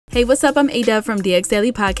Hey, what's up? I'm Ayeeedubb from DX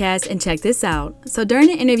Daily Podcast, and check this out. So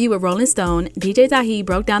during an interview with Rolling Stone, DJ Dahi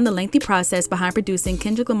broke down the lengthy process behind producing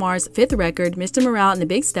Kendrick Lamar's fifth record, Mr. Morale and the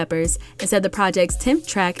Big Steppers, and said the project's 10th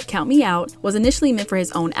track, Count Me Out, was initially meant for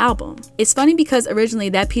his own album. It's funny because originally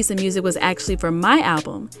that piece of music was actually for my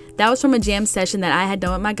album. That was from a jam session that I had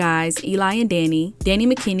done with my guys, Eli and Danny. Danny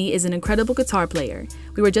McKinney is an incredible guitar player.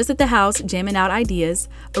 We were just at the house jamming out ideas.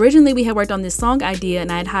 Originally, we had worked on this song idea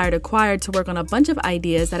and I had hired a choir to work on a bunch of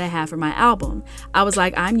ideas that I had for my album. I was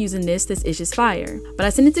like, I'm using this ish is fire. But I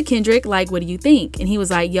sent it to Kendrick, like, what do you think? And he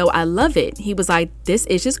was like, yo, I love it. He was like, this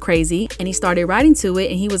ish is crazy. And he started writing to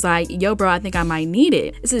it and he was like, yo, bro, I think I might need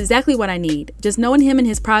it. This is exactly what I need. Just knowing him and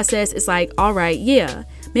his process, it's like, all right, yeah.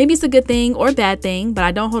 Maybe it's a good thing or a bad thing, but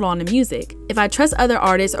I don't hold on to music. If I trust other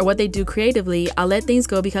artists or what they do creatively, I'll let things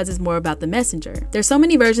go because it's more about the messenger. There's so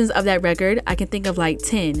many versions of that record, I can think of like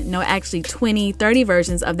 10, no actually 20, 30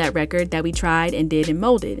 versions of that record that we tried and did and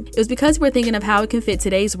molded. It was because we're thinking of how it can fit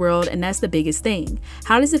today's world, and that's the biggest thing.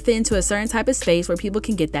 How does it fit into a certain type of space where people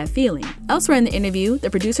can get that feeling? Elsewhere in the interview, the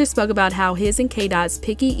producer spoke about how his and K-Dot's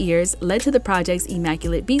picky ears led to the project's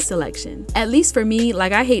immaculate beat selection. At least for me,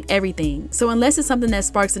 like, I hate everything. So unless it's something that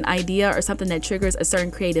sparks an idea or something that triggers a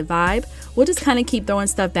certain creative vibe, we'll just kind of keep throwing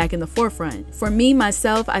stuff back in the forefront. For me,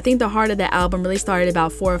 myself, I think the heart of the album really started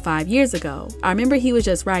about 4 or 5 years ago. I remember he was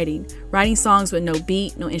just writing songs with no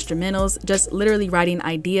beat, no instrumentals, just literally writing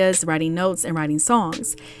ideas, writing notes, and writing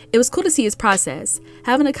songs. It was cool to see his process,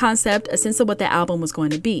 having a concept, a sense of what the album was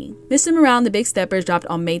going to be. Mr. Morale and the Big Steppers dropped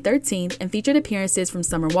on May 13th and featured appearances from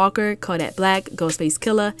Summer Walker, Kodak Black, Ghostface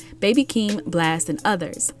Killah, Baby Keem, Blast, and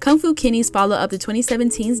others. Kung Fu Kenny's follow-up to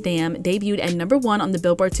 2017's Damn debuted at #1 on the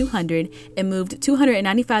Billboard 200 and moved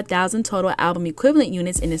 295,000 total album equivalent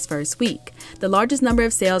units in its first week, the largest number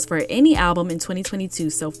of sales for any album in 2022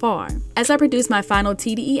 so far. As I produce my final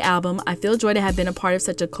TDE album, I feel joy to have been a part of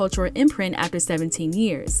such a cultural imprint after 17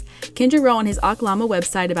 years. Kendrick wrote on his Oklahoma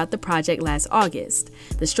website about the project last August.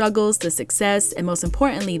 The struggles, the success, and most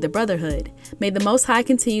importantly, the brotherhood. May the Most High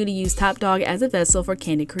continue to use Top Dog as a vessel for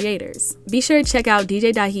candid creators. Be sure to check out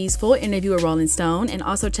DJ Dahi's full interview with Rolling Stone and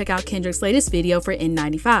also check out Kendrick's latest video for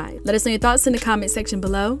N95. Let us know your thoughts in the comment section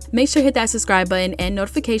below. Make sure to hit that subscribe button and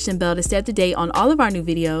notification bell to stay up to date on all of our new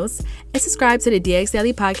videos, and subscribe to the DX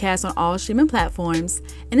Daily Podcast on all streaming platforms.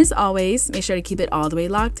 And as always, make sure to keep it all the way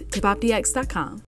locked to HipHopDX.com.